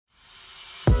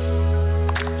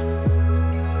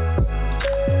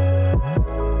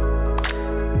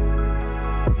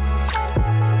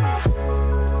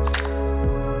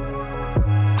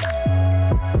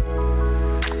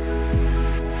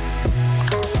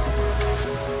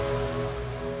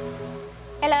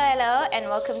and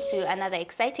welcome to another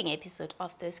exciting episode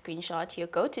of The Screenshot, your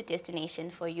go-to destination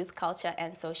for youth culture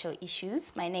and social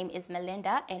issues. My name is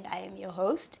Melinda and I am your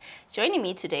host. Joining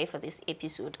me today for this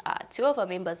episode are two of our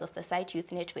members of the Site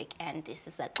Youth Network, and this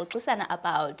is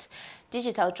about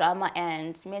digital drama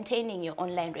and maintaining your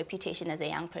online reputation as a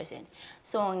young person.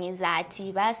 So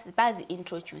ngizati bazi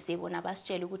introduce bona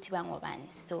basitshela ukuthi bangobani.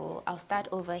 So I'll start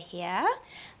over here.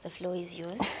 The floor is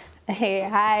yours. Hey,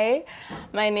 hi.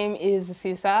 My name is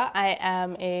Sisa. I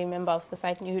am a member of the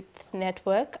Site Youth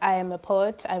Network. I am a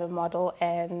poet, I'm a model,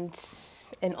 and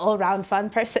an all-round fun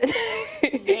person.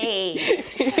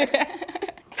 Yes.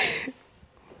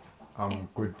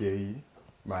 Good day.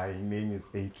 My name is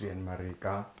Adrian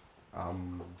Marika.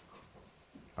 I'm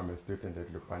a student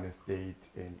at Lupane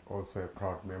State and also a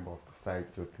proud member of the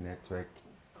Site Youth Network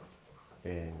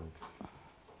and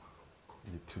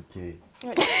the 2K.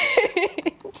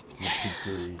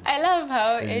 I love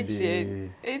how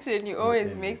Adrian, you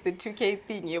always make the 2K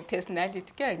thing your personality.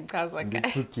 The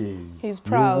 2K. He's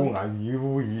proud.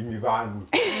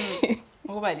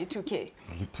 Over 2K.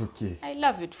 2K. I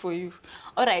love it for you.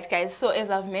 All right, guys. So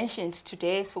as I've mentioned,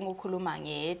 today is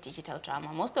digital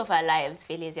drama. Most of our lives,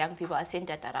 as young people, are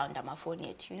centered around our phone.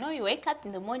 You know, you wake up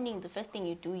in the morning, the first thing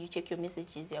you do, you check your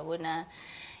messages.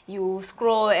 You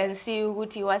scroll and see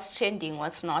what's trending,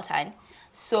 what's not.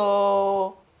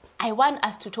 So I want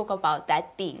us to talk about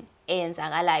that thing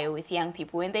with young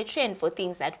people when they trend for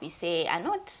things that we say are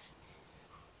not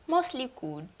mostly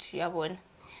good.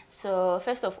 So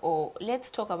first of all, let's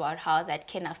talk about how that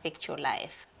can affect your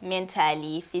life,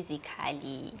 mentally,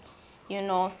 physically,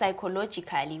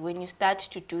 psychologically, when you start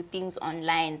to do things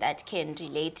online that can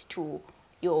relate to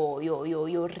your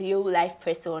real life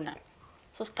persona.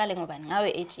 So siqale ngoba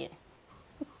ngawe Adrian.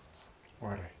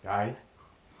 Alright,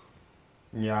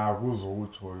 ngiyakuzwa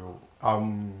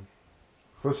ukuthi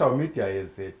social media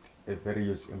has had a very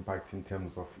huge impact in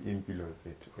terms of impilo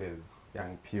zethu as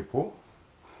young people.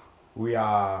 We're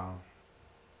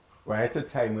at a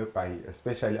time whereby,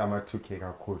 especially ama 2K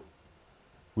kakhulu,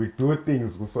 we do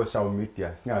things with social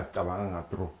media singazicabanganga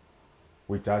through.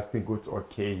 We just think it's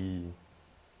okay.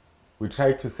 We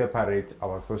try to separate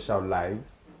our social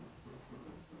lives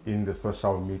in the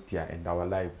social media and our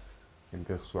lives in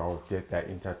this world that are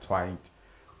intertwined,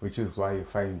 which is why you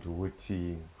find we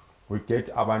get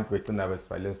abantu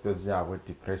bethu with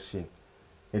depression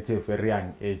at a very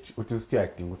young age.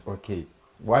 Okay,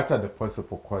 what are the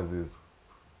possible causes?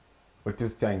 What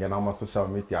is on social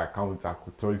media accounts I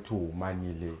could tell to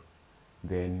money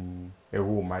then a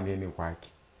woman anyway.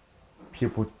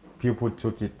 People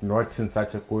took it not in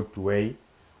such a good way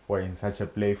or in such a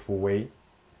playful way,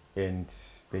 and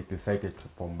they decided to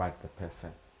bombard the person.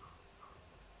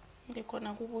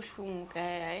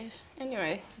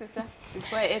 Anyway, sister,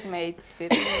 before I add my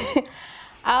very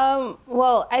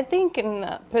well, I think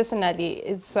personally,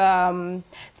 it's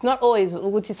not always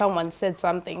uguti someone said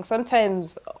something.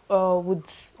 Sometimes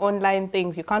with online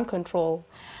things, you can't control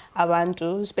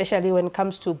abantu, especially when it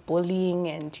comes to bullying,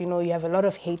 and you have a lot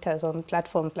of haters on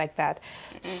platforms like that.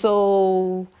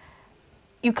 So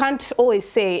you can't always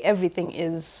say everything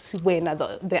is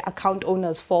the account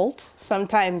owner's fault.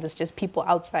 Sometimes it's just people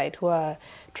outside who are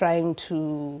trying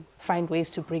to find ways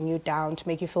to bring you down, to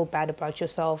make you feel bad about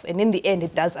yourself. And in the end,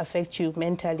 it does affect you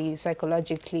mentally,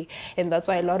 psychologically. And that's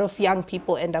why a lot of young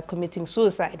people end up committing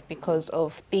suicide because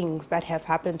of things that have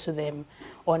happened to them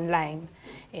online.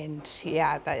 And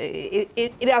yeah,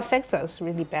 it affects us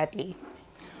really badly.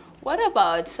 What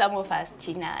about some of us,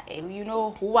 Tina,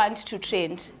 who want to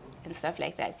trend and stuff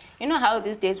like that? You know how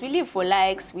these days we live for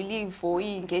likes, we live for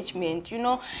engagement,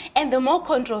 and the more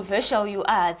controversial you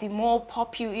are, the more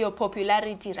your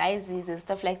popularity rises and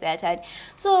stuff like that. And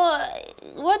so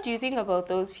what do you think about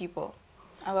those people?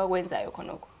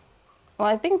 Well,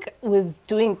 I think with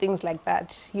doing things like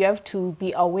that, you have to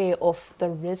be aware of the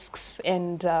risks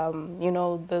and,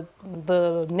 the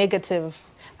negative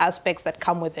aspects that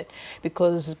come with it.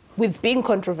 Because with being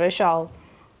controversial,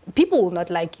 people will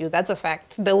not like you. That's a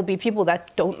fact. There will be people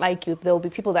that don't like you. There will be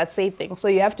people that say things. So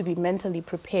you have to be mentally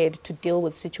prepared to deal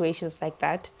with situations like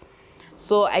that.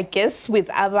 So I guess with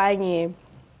abanye,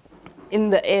 in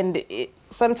the end,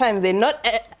 sometimes they're not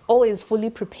always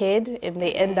fully prepared, and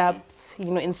they end up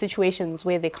in situations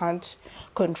where they can't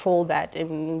control that,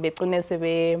 and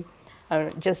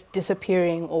just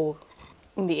disappearing, or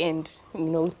in the end,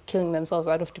 killing themselves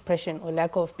out of depression or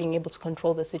lack of being able to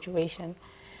control the situation.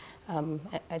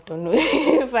 I don't know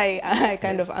if I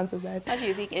kind of answered that. How do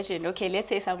you think, Adrian? Okay, let's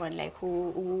say someone like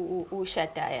who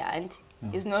Shataya and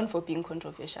is known for being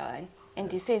controversial,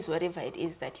 and he says whatever it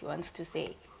is that he wants to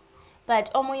say.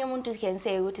 But omunye umuntu can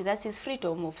say ukuthi that's his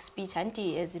freedom of speech.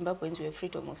 Anti Zimbabweans we have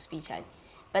freedom of speech.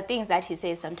 But things that he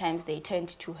says sometimes they tend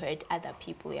to hurt other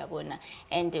people, yabona.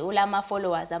 And ulama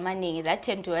followers amaningi that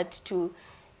tend to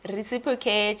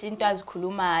reciprocate into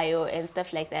azikhulumayo and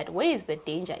stuff like that. Where is the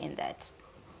danger in that?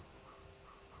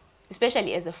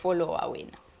 Especially as a follower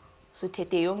wena. So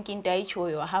tete yonke into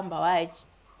ayichoyo wahamba wathi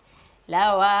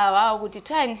la wa ukuthi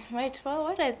twani, right?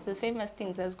 What are the famous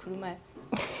things azikhulumayo?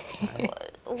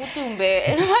 What can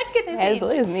they say? He's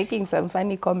always making some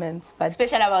funny comments, but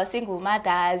especially about single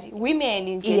mothers, women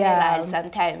in general.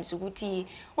 Sometimes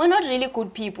we're not really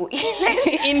good people.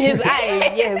 In his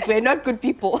eyes, yes, we're not good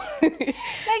people. Like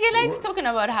he likes talking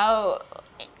about how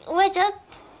we're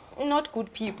just not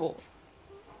good people.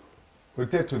 We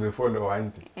take to the follower,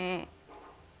 auntie.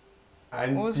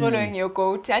 Who's following your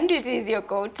goat? Auntie, it is your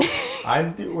goat.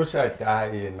 Auntie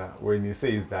Oshada, when he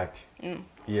says that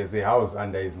he has a house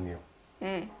under his name.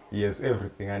 He has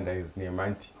everything under his name,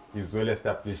 auntie. He's well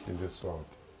established in this world.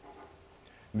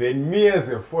 Then me as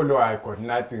a follower, I got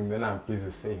nothing, then I'm busy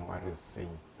saying what he's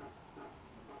saying.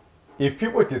 If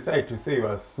people decide to say you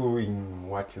are suing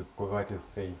what he's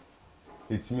saying,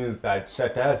 it means that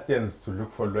Shataya stands to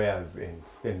look for lawyers and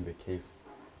stand the case.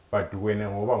 But when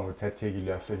I'm over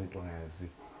Mutategil, I feel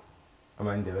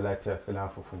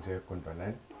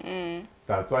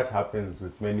that's what happens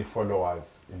with many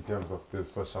followers in terms of the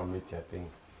social media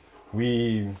things.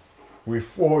 We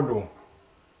follow.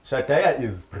 Shataya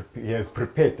he has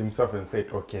prepared himself and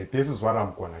said, okay, this is what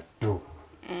I'm gonna do.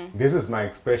 This is my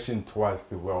expression towards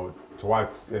the world,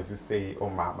 towards, as you say,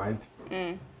 my mind.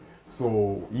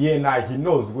 So now he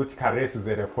knows which caress is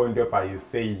at a point where he's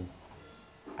saying,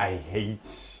 I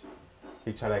hate.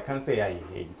 Actually, I can't say I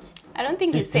hate. I don't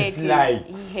think he said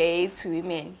he hates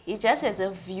women. He just has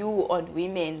a view on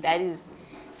women that is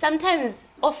sometimes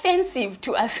offensive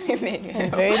to us women. You know?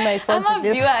 Very nice. I'm a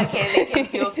viewer, okay, they can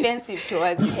be offensive to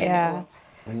us women. Yeah.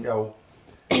 And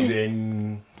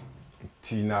then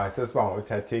Tina says,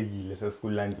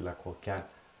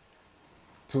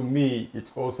 to me,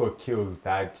 it also kills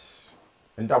that.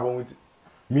 And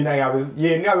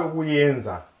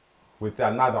with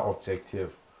another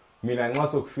objective. I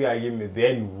also fear him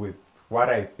then with what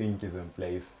I think is in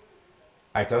place.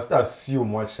 I just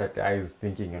assume what Shataya is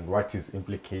thinking and what is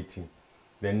implicating.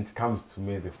 Then it comes to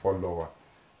me, the follower.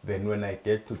 Then when I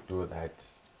get to do that,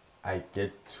 I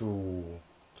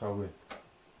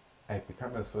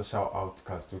become a social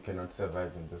outcast who cannot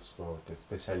survive in this world,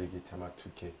 especially Gitama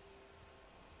 2K.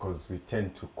 Because we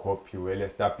tend to copy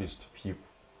well-established people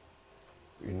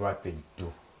in what they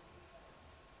do.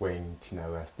 When Tina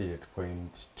was still at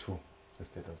point 2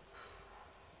 instead of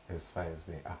as far as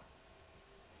they are.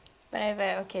 But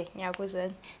okay,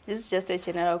 Nyakuzan, this is just a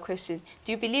general question.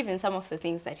 Do you believe in some of the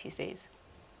things that he says?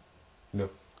 No.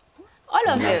 All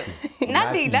of them?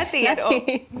 Nothing at all?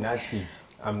 Nothing.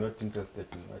 I'm not interested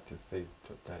in what he says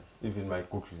totally. Even my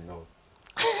Google knows.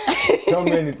 Tell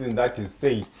me anything that is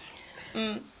said,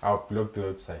 I'll block the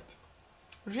website.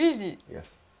 Really?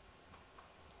 Yes.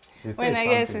 When I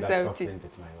guess it's that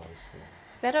offended my wife. So.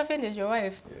 That offended your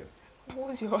wife? Yes.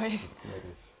 Who's your wife? It's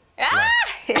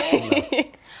marriage.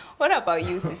 What about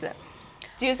you, Sisa?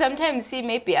 Do you sometimes see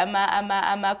maybe I'm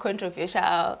a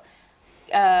controversial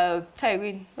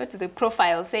what to the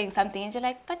profile saying something and you're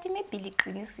like, but it may be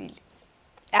silly.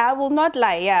 I will not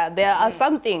lie, yeah. There are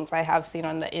some things I have seen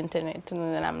on the internet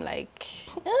and then I'm like,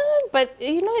 but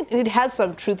you know, it has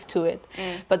some truth to it.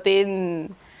 But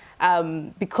then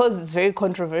because it's very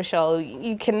controversial,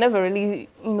 you can never really,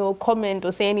 comment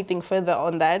or say anything further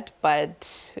on that.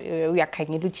 But we are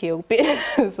kind of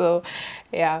so,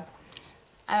 yeah.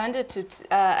 I wanted to,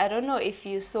 I don't know if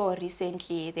you saw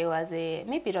recently, there was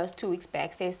maybe it was 2 weeks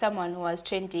back, there's someone who was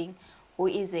trending who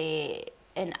is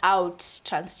an out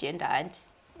transgender, and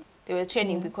they were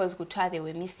trending because they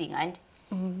were missing, and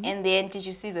then did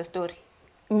you see the story?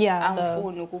 Yeah.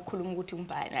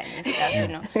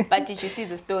 But did you see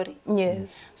the story? Yes.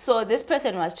 So this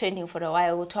person was trending for a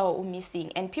while,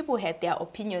 missing, and people had their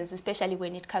opinions, especially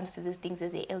when it comes to these things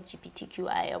as a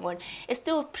LGBTQI. It's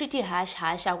still pretty harsh.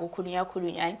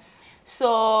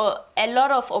 So a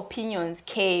lot of opinions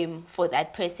came for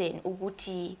that person.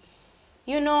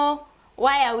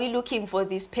 Why are we looking for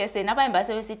this person? They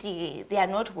are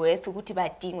not worth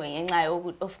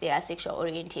of their sexual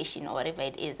orientation or whatever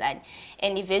it is. And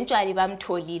eventually, why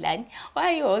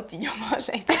are you holding your mouth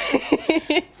like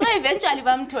that? So eventually,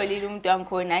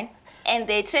 and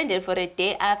they trended for a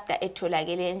day after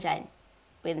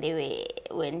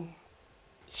when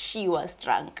she was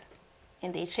drunk.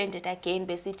 And they trended again,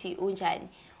 basically,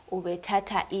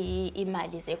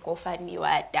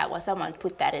 someone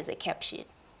put that as a caption.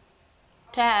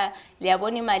 Tha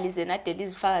liyabona imali zena deli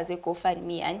zifaka ze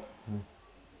GoFundMe and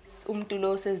umuntu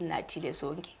lo sezinathile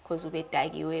sonke because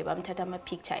ubetagiwe bamthatha ama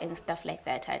picture and stuff like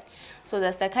that. And so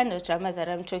that's the kind of drama that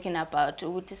I'm talking about.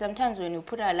 Sometimes when you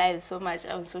put our lives so much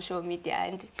on social media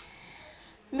and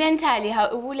mentally how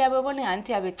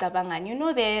you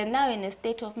know they're now in a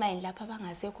state of mind lapha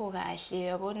bangasekho kahle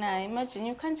yabona. Imagine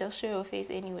you can't just show your face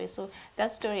anyway. So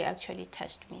that story actually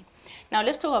touched me. Now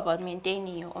let's talk about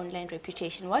maintaining your online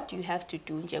reputation. What do you have to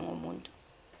do njengomuntu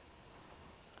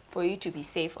for you to be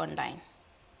safe online?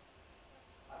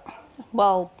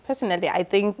 Well, personally, I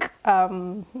think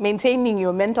maintaining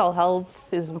your mental health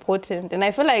is important. And I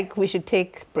feel like we should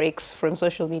take breaks from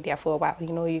social media for a while.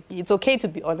 You know, it's okay to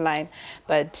be online,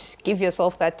 but give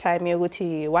yourself that time. You go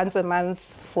to once a month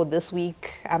for this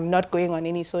week. I'm not going on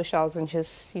any socials and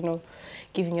just, you know,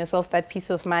 giving yourself that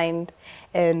peace of mind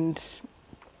and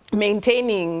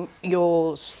maintaining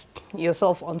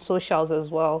yourself on socials as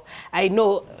well. I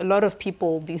know a lot of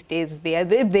people these days,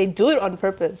 they do it on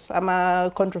purpose.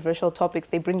 Controversial topics,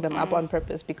 they bring them up on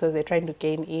purpose because they're trying to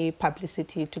gain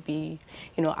publicity to be,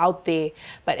 you know, out there.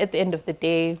 But at the end of the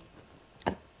day,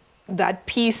 that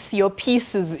peace, your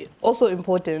peace is also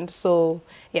important. So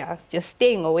yeah, just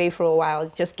staying away for a while,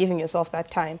 just giving yourself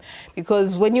that time.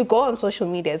 Because when you go on social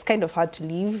media, it's kind of hard to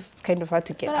leave. It's kind of hard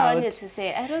to get out. That's what I wanted to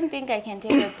say. I don't think I can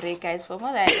take a break, guys, for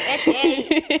more than a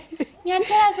day. I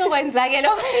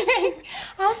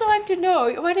also want to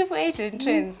know, what if Asian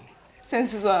trends?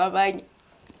 Since on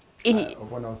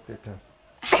our status.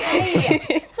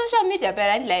 Social media,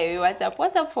 apparently,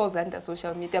 WhatsApp falls under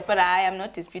social media, but I am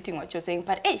not disputing what you're saying.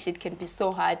 But it can be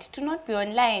so hard to not be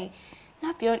online,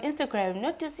 not be on Instagram,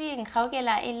 not to see how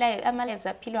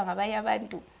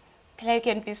you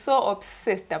can be so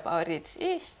obsessed about it.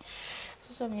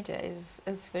 Social media is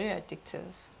very addictive.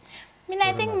 I mean,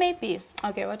 I think maybe.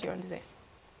 Okay, what do you want to say?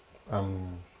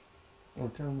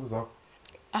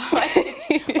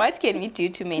 What can we do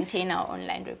to maintain our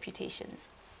online reputations?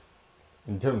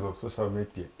 In terms of social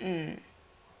media,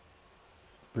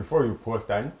 before you post,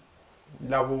 I'll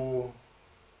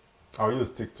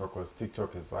use TikTok because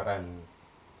TikTok is what I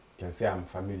can say I'm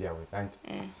familiar with. And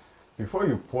before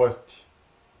you post,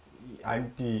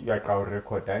 like our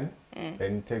record, then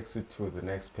it takes you to the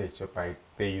next page whereby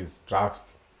there is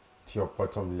drafts to your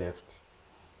bottom left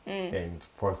and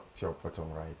post to your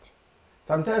bottom right.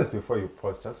 Sometimes before you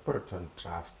post, just put it on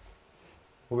drafts.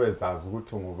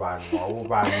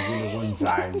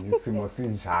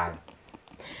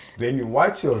 Then you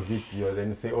watch your video, then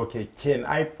you say, okay, can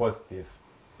I post this?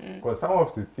 Because some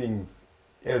of the things,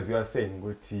 as you are saying,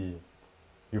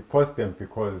 you post them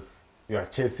because you are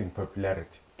chasing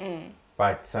popularity.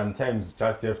 But sometimes you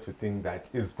just have to think that,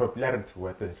 is popularity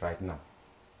worth it right now?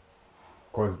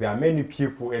 Because there are many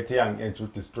people at a young age who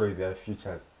destroy their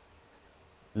futures.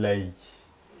 Like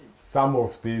some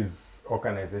of these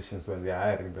organizations, when they are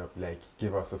hiring them, like,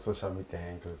 give us a social media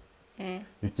handles. You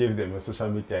give them a social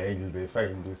media handle, they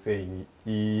find you saying,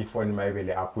 if on my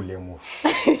belly,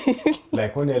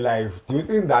 like on a live, do you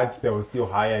think that they will still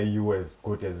hire you as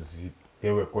good as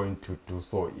they were going to do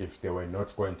so if they were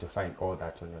not going to find all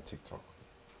that on your TikTok?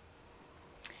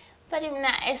 But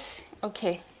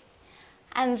okay.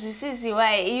 And this is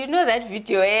why, you know that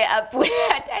video I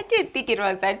didn't think it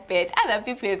was that bad. Other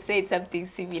people have said something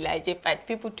similar, but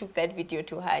people took that video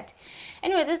too hard.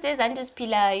 Anyway, these days I'm just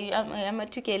I'm a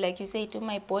 2K, like you say, to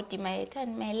my body,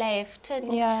 my life.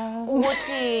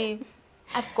 Yeah.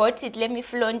 I've got it, let me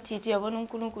flaunt it.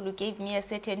 Unkulunkulu gave me a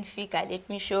certain figure, let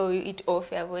me show you it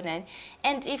off. And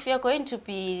if you're going to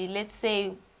be, let's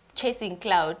say, chasing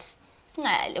clout,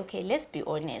 okay, let's be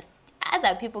honest.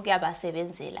 Other people get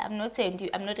I'm not saying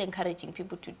I'm not encouraging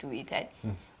people to do it.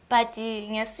 But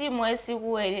ngesimo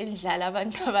esikuwe endlala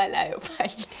abantu abalayo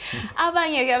phandle.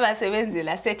 Abanye ke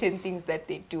basebenzela certain things that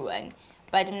they do,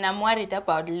 but I'm worried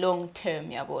about long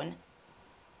term, yabona.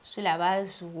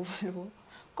 Sulabazulu.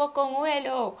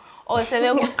 Kokongwelo or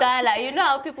sebekuqala. You know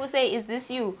how people say, is this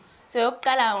you? So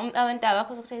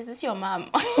is this your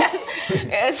mom?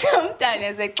 Sometimes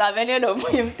is this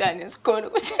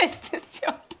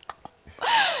your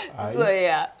so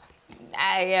yeah,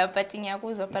 but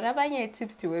abanye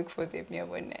tips to work for them.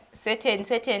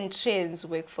 Certain trends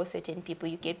work for certain people.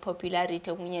 You get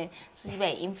popularity,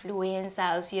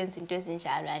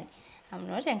 influencers, I'm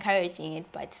not encouraging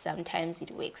it, but sometimes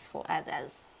it works for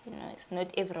others. You know, it's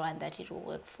not everyone that it will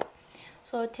work for.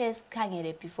 So test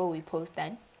kangele before we post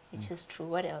that. It's just true.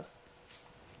 What else?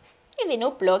 Even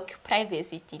no block,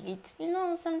 privacy, delete. You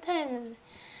know, sometimes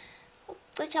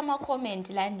such a comment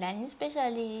line,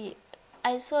 especially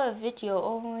I saw a video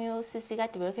omunye sisi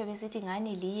kade bekhe besithi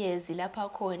ngani liyezi lapha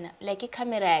khona like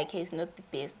camera yakhe is not the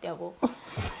best yabo.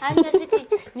 And besithi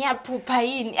ngiyaphupha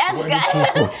yini.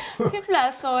 People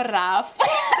are so rough.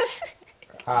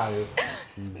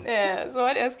 Yeah, so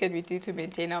what else can we do to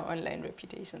maintain our online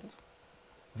reputations?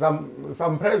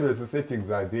 Some privacy settings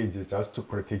are there just to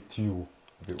protect you.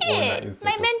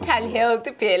 My mental health,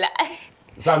 Pela.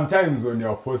 Sometimes when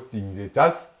you're posting,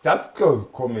 just close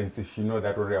comments if you know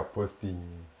that what you're posting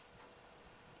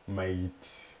might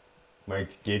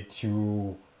get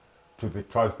you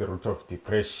towards the root of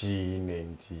depression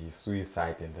and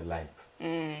suicide and the likes.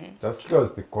 Just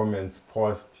close the comments,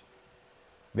 post.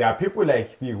 There are people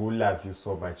like me who love you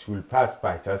so much, who will pass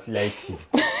by just like you.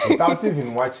 Without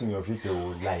even watching your video,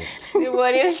 will like.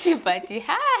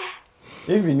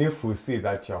 Even if we see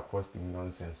that you are posting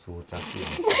nonsense, we'll just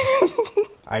like.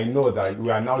 I know that we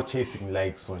are now chasing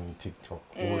likes on TikTok.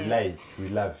 We like, we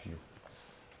love you.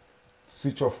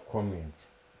 Switch off comments.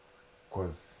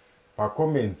 Because by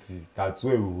comments, that's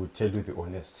where we will tell you the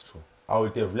honest truth. I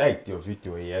would have liked your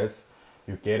video, yes.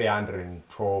 You get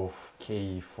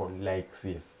 112K for likes,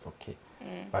 yes, it's okay.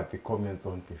 But the comments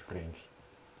won't be friendly.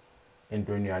 And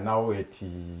when you are now at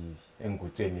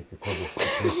Enguteni because of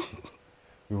depression,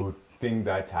 you would think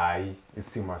that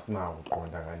it's now.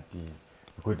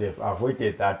 You could have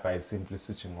avoided that by simply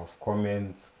switching off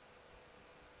comments,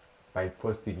 by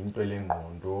posting into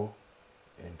Lengondo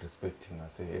and respecting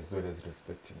us as well as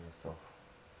respecting yourself.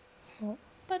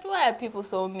 But why are people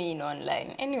so mean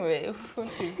online? Anyway,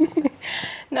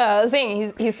 no, I was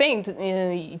saying he's saying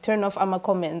to, turn off AMA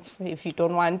comments if you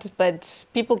don't want, but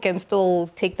people can still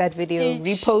take that video,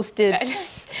 repost it,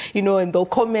 you know, and they'll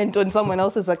comment on someone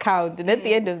else's account. And at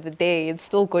the end of the day, it's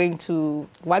still going to,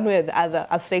 one way or the other,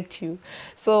 affect you.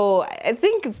 So I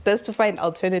think it's best to find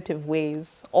alternative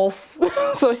ways of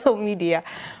social media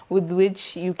with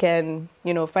which you can,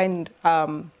 you know, find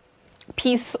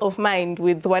peace of mind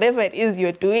with whatever it is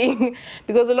you're doing.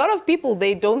 Because a lot of people,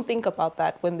 they don't think about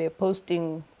that when they're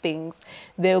posting things.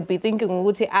 They'll be thinking,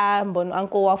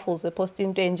 Uncle Waffles are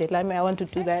posting to Angel. I want to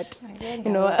do that. You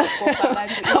know,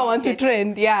 I want to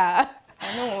trend, yeah.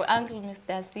 I know, Uncle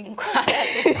Mr. Singh.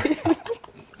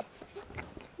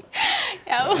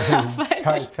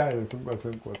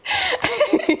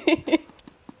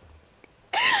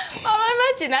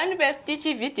 Imagine I'm best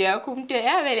teaching video. Come to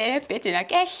have a bit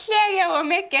like a share or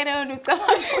make it on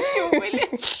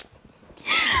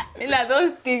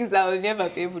those things I will never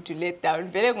be able to let down.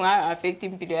 Very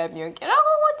affecting people.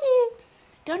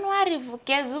 Don't worry, for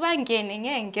Kazuban gaining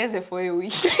and guess for a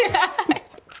week.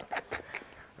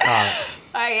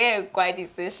 I quite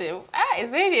essential. Is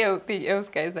there anything else,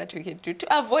 guys, that we can do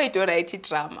to avoid or IT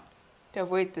drama? To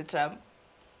avoid the drama?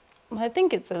 I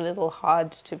think it's a little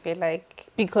hard to be like,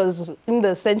 because in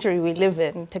the century we live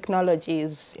in, technology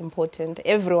is important.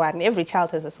 Every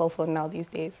child has a cell phone now these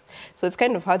days. So it's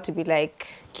kind of hard to be like,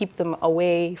 keep them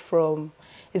away from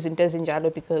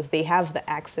Izintezinjalo because they have the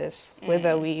access,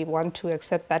 whether we want to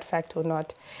accept that fact or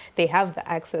not, they have the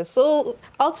access. So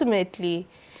ultimately,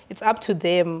 it's up to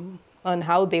them on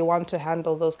how they want to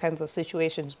handle those kinds of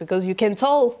situations, because you can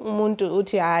tell umuntu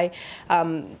uti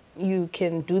you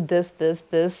can do this,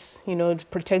 you know, to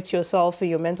protect yourself for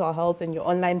your mental health and your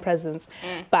online presence,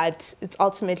 but it's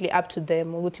ultimately up to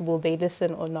them. Will they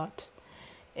listen or not,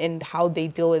 and how they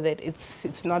deal with it?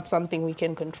 It's not something we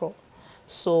can control.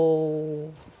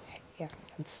 So, yeah,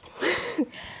 that's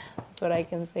what I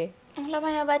can say.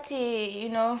 You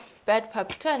know, bad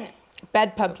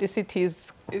publicity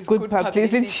is good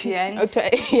publicity. And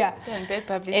yeah. Bad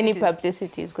publicity. Any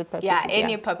publicity is good publicity. Yeah,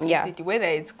 any publicity, whether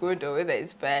it's good or whether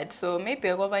it's bad. So maybe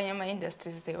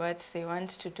industries, they want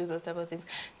to do those type of things.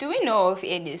 Do we know of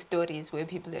any stories where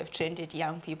people have trended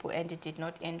young people and it did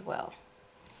not end well?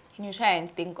 Can you try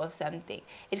and think of something?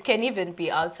 It can even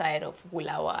be outside of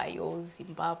Bulawayo,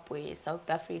 Zimbabwe, South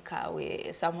Africa,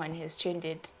 where someone has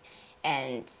trended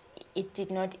and it did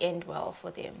not end well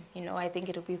for them. You know, I think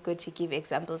it would be good to give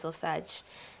examples of such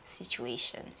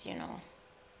situations, you know.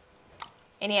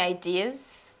 Any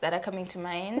ideas that are coming to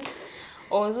mind?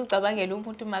 Or iPhone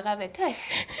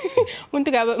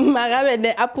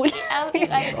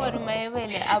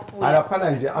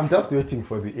I'm just waiting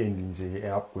for the end in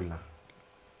Apple.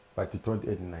 But it won't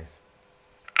end nice.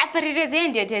 But it has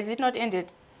ended, has it not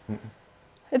ended?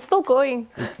 It's still going.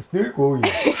 It's still going.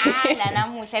 On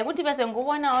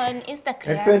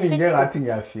Instagram,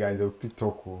 Facebook.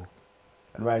 TikTok.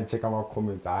 And when I check my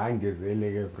comments, I get every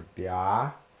day.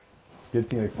 It's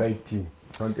getting exciting.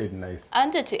 Don't end nice. I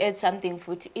wanted to add something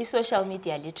for social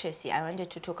media literacy. I wanted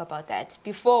to talk about that.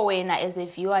 Before, when as a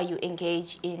viewer you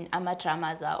engage in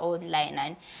amatramas or online,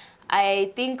 and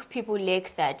I think people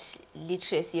lack that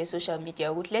literacy of social media.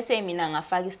 Let's say mina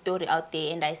ngafaka story out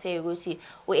there and I say ukuthi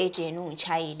Adrian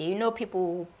ungitshayile. You know,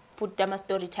 people put them a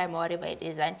story time or whatever it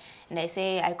is, and I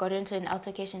say I got into an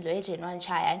altercation with Adrian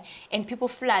wangitshaya, and people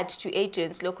flood to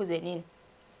Adrian's local zenin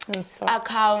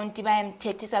account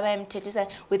bayamthethisa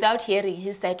without hearing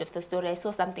his side of the story. I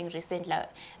saw something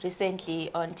recently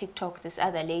on TikTok. This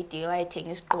other lady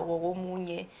wayithenga isigqoko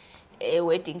komunye a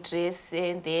wedding dress,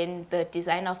 and then the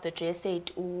designer of the dress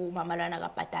said umamalwana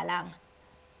kabhadalanga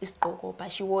isigqoko,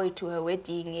 but she wore it to her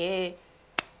wedding.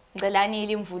 Ngelani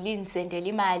ilimvulini sendela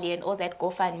imali and all that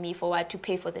GoFundMe for what to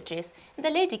pay for the dress. And the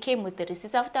lady came with the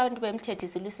receipts after abantu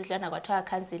bemthethisa lusihlana kwathiwa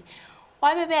cancel.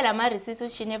 Wabebela ama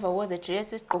receipts she never wore the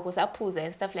dress, isigqoko saphuza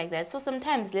and stuff like that. So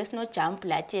sometimes let's not jump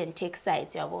latte and take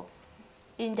sides, yabo.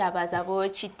 Indaba zabo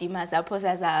chidima zapho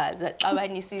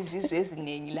zaxabanisa izizwe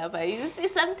eziningi lapha. You see,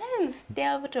 sometimes they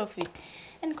are out of it.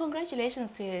 And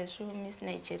congratulations to her, Miss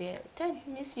Nigeria,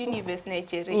 Miss Universe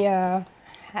Nigeria. Yeah.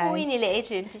 Who winile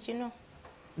Adrian, did you know?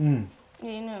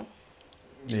 You know.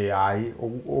 Yeah,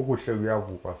 okuhle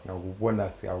kuyavuka sinakubona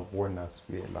siyabona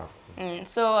sibuye lapho.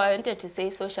 So I wanted to say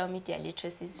social media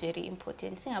literacy is very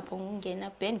important. Singaphonga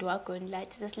ungena bend wakho enlight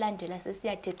sesilandela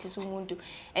sesiyathethisa umuntu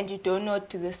and you don't know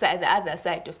to the other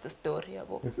side of the story,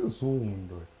 yabo. Isizungu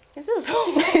ndo.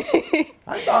 Isizungu.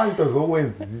 Abantu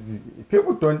zokwenza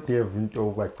people don't have into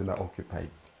obagcina occupied.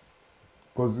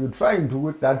 Because you'd find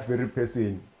with that very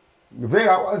person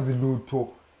veka kwazi lutho.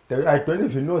 I don't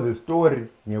even know the story.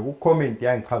 Ngekucomment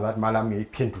yangichaza athi mala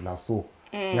ngiyiphendula so.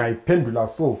 Ngayiphendula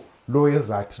so. Lo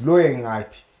ezathi, lo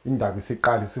engathi indaba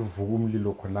isiqala isivuka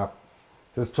umlilo khonapho.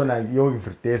 Sesithona yo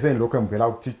every day senilokho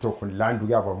engivela ku TikTok ngilanda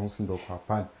kuyaba ngumsindo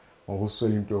khapha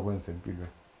ngokuswela into yokwenza empilweni.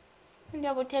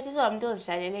 Ndiyabo uthethiswa umuntu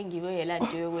ozidlalele ngibe yela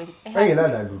nto yokwenza.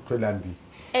 Engenala lutho lambi.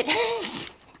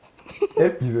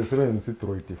 Ebhize sebenzisa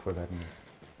i-droid for that name.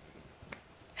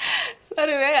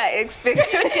 Sorry, I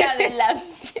expect you to have a lamp.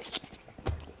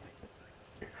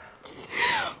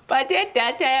 But your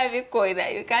data have you going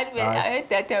there. You can't be your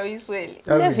data is well.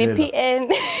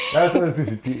 VPN. That's when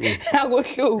VPN. I go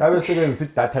show. That's when you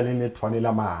data line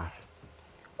twanela mara.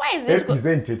 Why is it?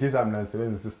 Representative amna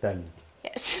sebenzisa Stanley.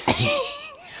 Yes.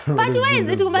 But why is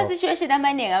it kuma situation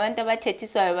amaningi abantu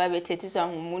abathethiswayo babethethiswa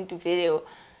ngumuntu vele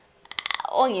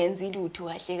ongenzi lutho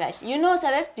kahle kahle. You know,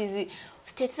 sabe busy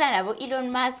sithethisa nabo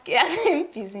Elon Musk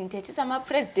busy ngithethisa ama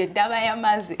president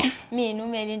abayamazwe. Mina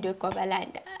umele into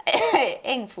eGwabalanda.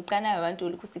 Engifuqana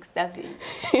abantu ku 6:7.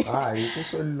 Hayi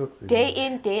kusho looks. Day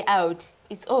in day out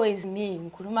it's always me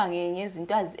ngikhuluma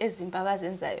ngezinto ezimpa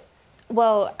abazenzayo.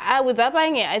 Well, with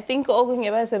abanye, I think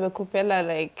okungeba sebekhuphela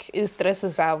like stress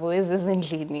zabo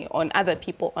ezindlini on other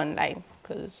people online,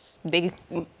 because they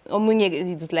omunye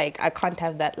is like, I can't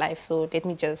have that life, so let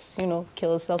me just, you know,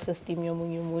 kill self-esteem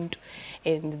yomunye umuntu,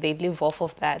 and they live off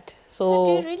of that. So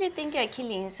do you really think you're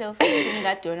killing self-esteem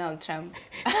that Donald Trump?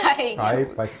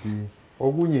 Hayi but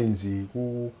okunye nje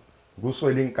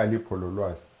kuswele inkalipho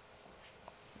lolwazi.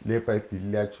 Le Bible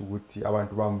liyathi ukuthi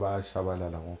abantu bami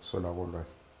bayashabalala ngokusola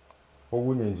kolwazi.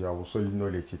 Okunye nje awusoli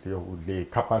knowledge le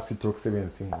capacity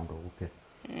yokusebenzisa ingqondo kuphela.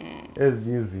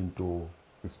 Ezinye izinto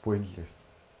is pointless.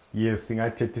 Yes,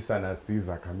 singathethisana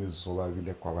siza khamizi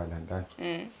zobabili eGwabalanda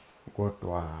nje.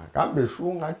 Kodwa kambe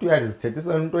shu ngathi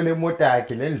uyazithethisa into lemoto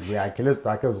yakhe lendlu yakhe lezinto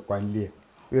yakhe ezikwanile.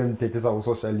 Uyemthethisa ku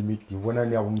social media ubona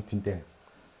niyabo umthintene.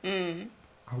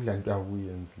 Awulanto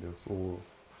yakuyenzile so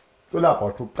it's all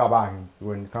about ukucabanga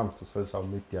when it comes to social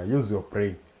media. Use your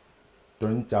brain.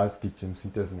 Don't just teach him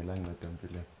synthesis.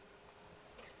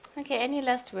 Okay, any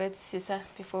last words, Sisa,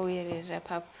 before we wrap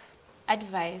up?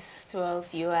 Advice to our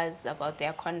viewers about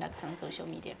their conduct on social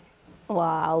media. Well,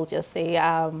 I'll just say,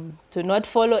 do not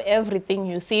follow everything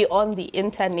you see on the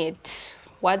internet.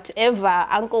 Whatever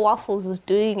Uncle Waffles is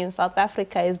doing in South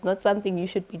Africa is not something you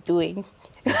should be doing.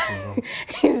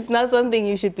 It's not something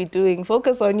you should be doing.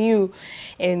 Focus on you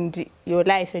and your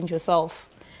life and yourself.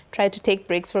 Try to take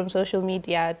breaks from social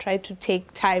media. Try to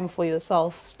take time for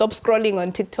yourself. Stop scrolling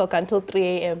on TikTok until 3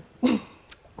 a.m. Hey,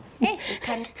 you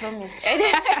can't promise.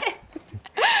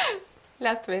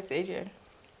 Last words, Adrian.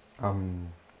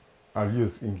 I'll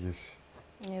use English.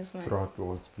 Yes, ma'am. Throughout the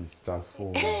whole speech,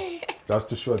 just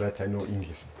to show that I know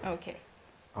English. Okay.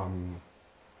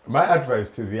 My advice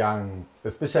to the young,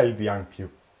 especially the young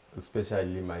people,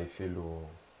 especially my fellow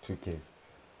 2Ks,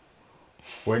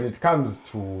 when it comes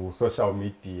to social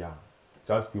media,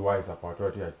 just be wise about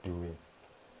what you are doing.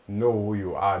 Know who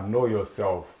you are, know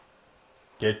yourself,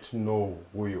 get to know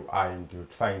who you are, and you'll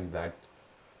find that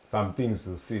some things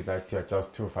you'll see that you're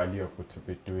just too valuable to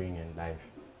be doing in life.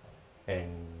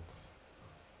 And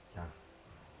yeah,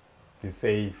 be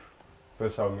safe,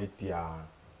 social media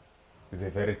is a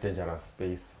very dangerous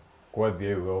space. Go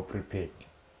there well prepared.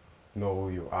 Know who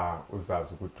you are.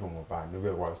 Uzazi ukuthi ungubani,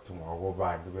 ubekwazi ukuthi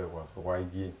ungakobani, ubekwazi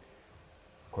okwayini.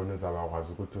 Khona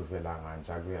uzabakwazi ukuthi uvela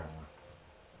kanjalo uyanga.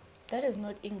 That is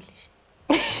not English.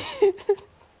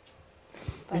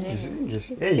 English.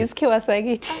 Hey. It's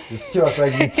Kiwasagit. It's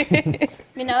Kiwasagit.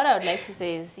 What I would like to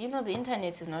say is, the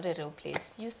internet is not a real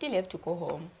place. You still have to go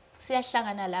home.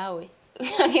 Siyahlangana lawe.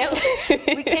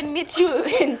 We can meet you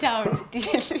in town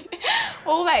still.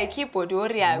 Over a keyboard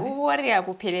warrior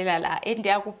buphelela la.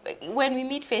 And when we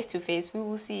meet face to face, we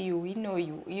will see you, we know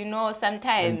you.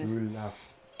 Sometimes And you laugh.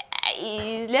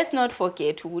 Let's not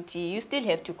forget, Uti, you still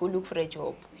have to go look for a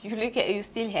job. You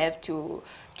still have to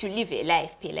live a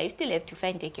life, Pela. You still have to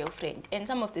find a girlfriend. And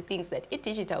some of the things that a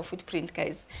digital footprint,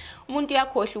 guys, umuntu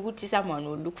yakhohle ukuthi someone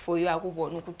will look for you,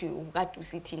 akubona ukuthi ukade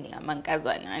usithini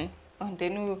ngamankazana. And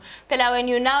then, when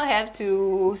you now have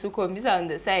to sukhombisa on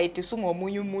the side, to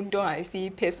sungomunye umuntu ongayisi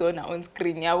persona on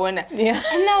screen, yeah. And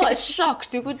I was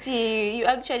shocked ukuthi you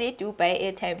actually do buy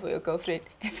airtime for your girlfriend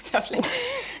and stuff like that.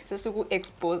 So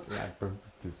expose. Yeah, don't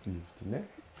be deceived, ne?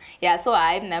 Yeah, so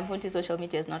I'm going to social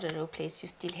media is not a real place. You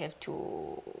still have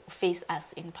to face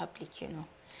us in public,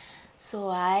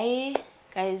 So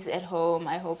guys at home,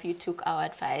 I hope you took our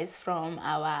advice from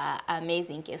our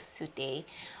amazing guests today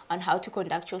on how to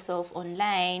conduct yourself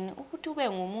online.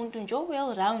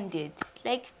 Well-rounded.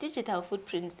 Like, digital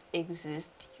footprints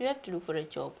exist. You have to look for a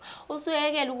job. Also,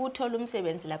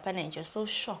 you're so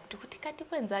shocked.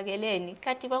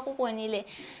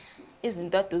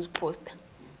 Isn't that those posts?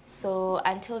 So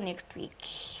until next week,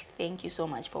 thank you so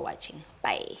much for watching.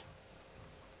 Bye.